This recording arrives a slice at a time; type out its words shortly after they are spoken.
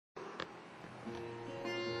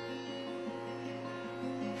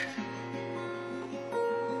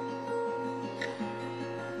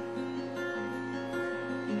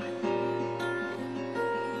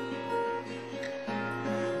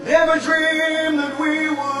Never dreamed that we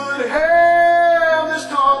would have this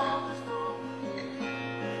talk.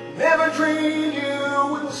 Never dreamed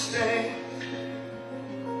you would stay.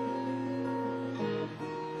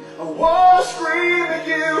 I wanna scream at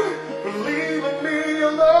you for leaving me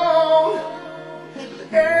alone. The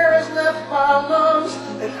air has left my lungs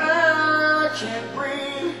and I can't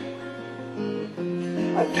breathe.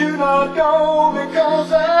 I do not go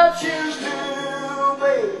because I choose to,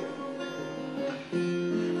 babe.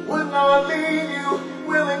 Would not leave you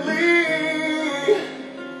willingly.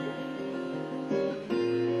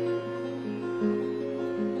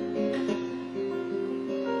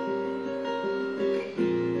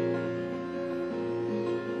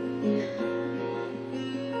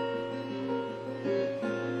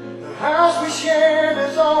 The house we shared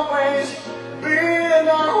has always been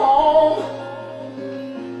our home.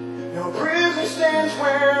 No prison stands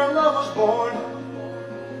where love was born.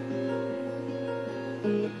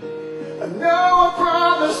 I know I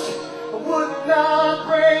promised I would not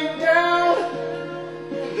break down.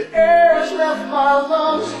 The air has left my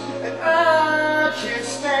lungs and I can't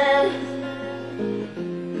stand.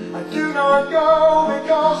 I do not go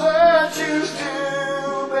because I choose to,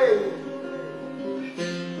 babe.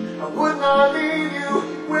 I would not leave you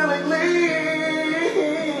willingly.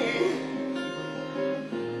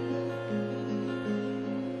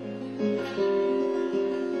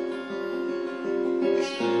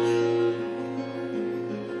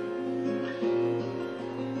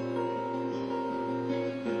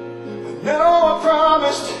 No, I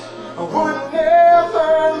promised I would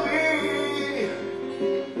never leave,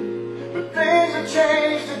 but things have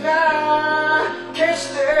changed and I can't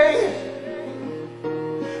stay.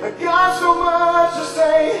 I got so much to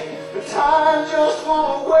say, but time just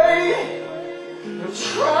won't wait. I'm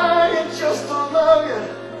trying just to love you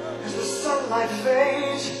as the sunlight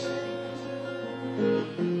fades.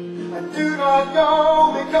 I do not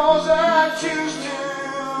go because I choose to,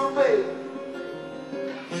 babe.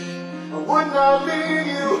 I would not leave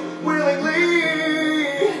you willingly.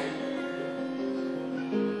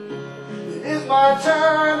 It is my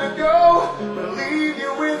time to go, but leave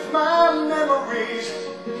you with my memories.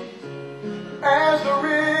 As the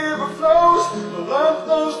river flows, the love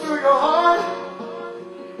flows through your heart.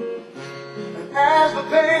 And as the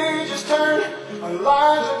pages turn, our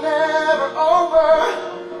lives are never over.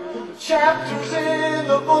 The chapters in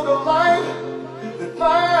the book of life that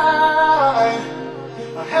find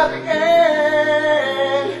a happy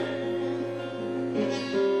end.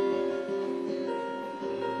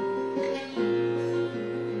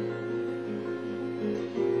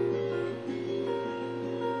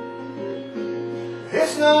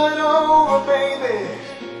 It's not over, baby.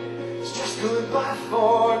 It's just goodbye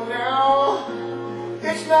for now.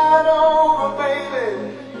 It's not over, baby.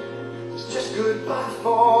 It's just goodbye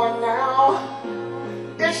for now.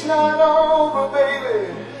 It's not over, baby.